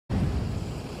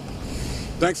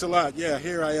Thanks a lot. Yeah,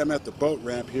 here I am at the boat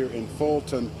ramp here in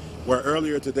Fulton, where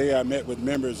earlier today I met with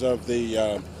members of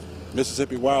the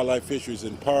Mississippi Wildlife Fisheries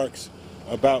and Parks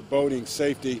about boating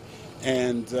safety.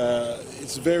 And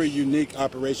it's a very unique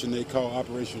operation they call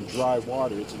Operation Dry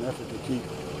Water. It's an effort to keep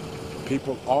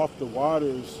people off the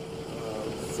waters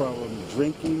from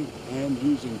drinking and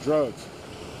using drugs.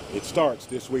 It starts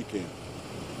this weekend.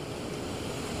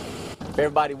 If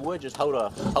everybody would just hold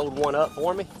one up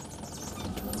for me.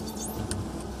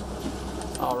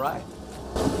 All right.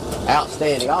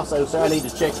 Outstanding. Also, sir, I need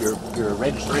to check your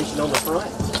registration on the front.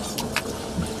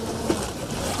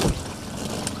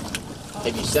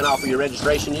 Have you sent off for your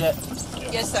registration yet?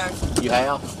 Yes, sir. You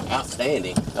have?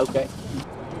 Outstanding. Okay.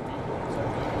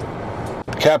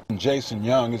 Captain Jason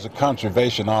Young is a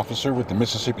conservation officer with the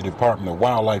Mississippi Department of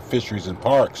Wildlife, Fisheries and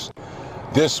Parks.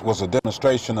 This was a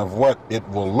demonstration of what it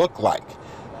will look like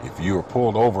if you are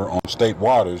pulled over on state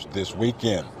waters this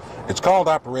weekend. It's called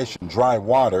Operation Dry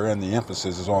Water, and the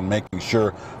emphasis is on making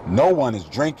sure no one is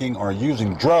drinking or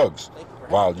using drugs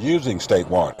while using state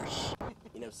waters.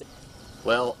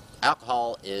 Well,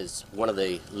 alcohol is one of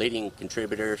the leading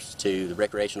contributors to the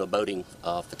recreational boating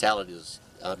fatalities.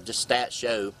 Just stats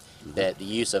show that the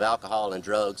use of alcohol and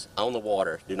drugs on the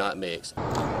water do not mix.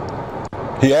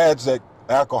 He adds that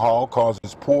alcohol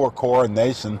causes poor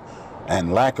coordination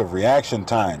and lack of reaction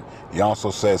time. He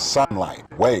also says sunlight,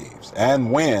 waves,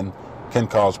 and wind can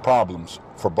cause problems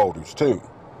for boaters too.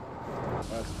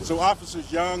 So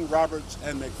Officers Young, Roberts,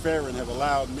 and McFerrin have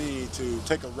allowed me to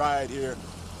take a ride here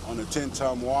on the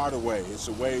Tentum Waterway. It's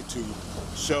a way to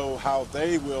show how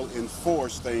they will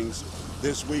enforce things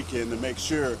this weekend to make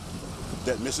sure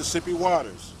that Mississippi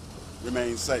waters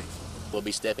remain safe. We'll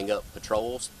be stepping up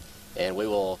patrols, and we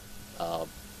will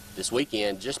this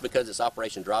weekend, just because it's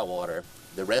Operation Dry Water,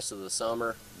 the rest of the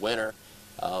summer, winter,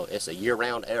 it's a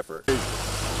year-round effort.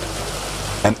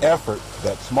 An effort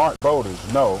that smart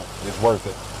boaters know is worth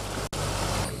it.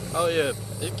 Oh yeah,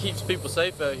 it keeps people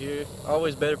safe out here.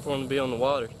 Always better for them to be on the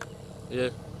water. Yeah.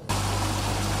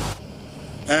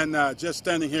 And just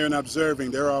standing here and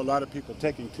observing, there are a lot of people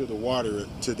taking to the water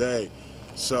today.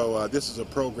 So this is a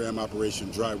program,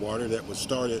 Operation Dry Water, that was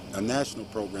started, a national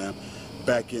program,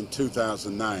 back in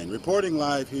 2009. Reporting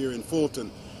live here in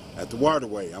Fulton at the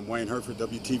Waterway, I'm Wayne Herford,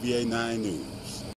 WTVA 9 News.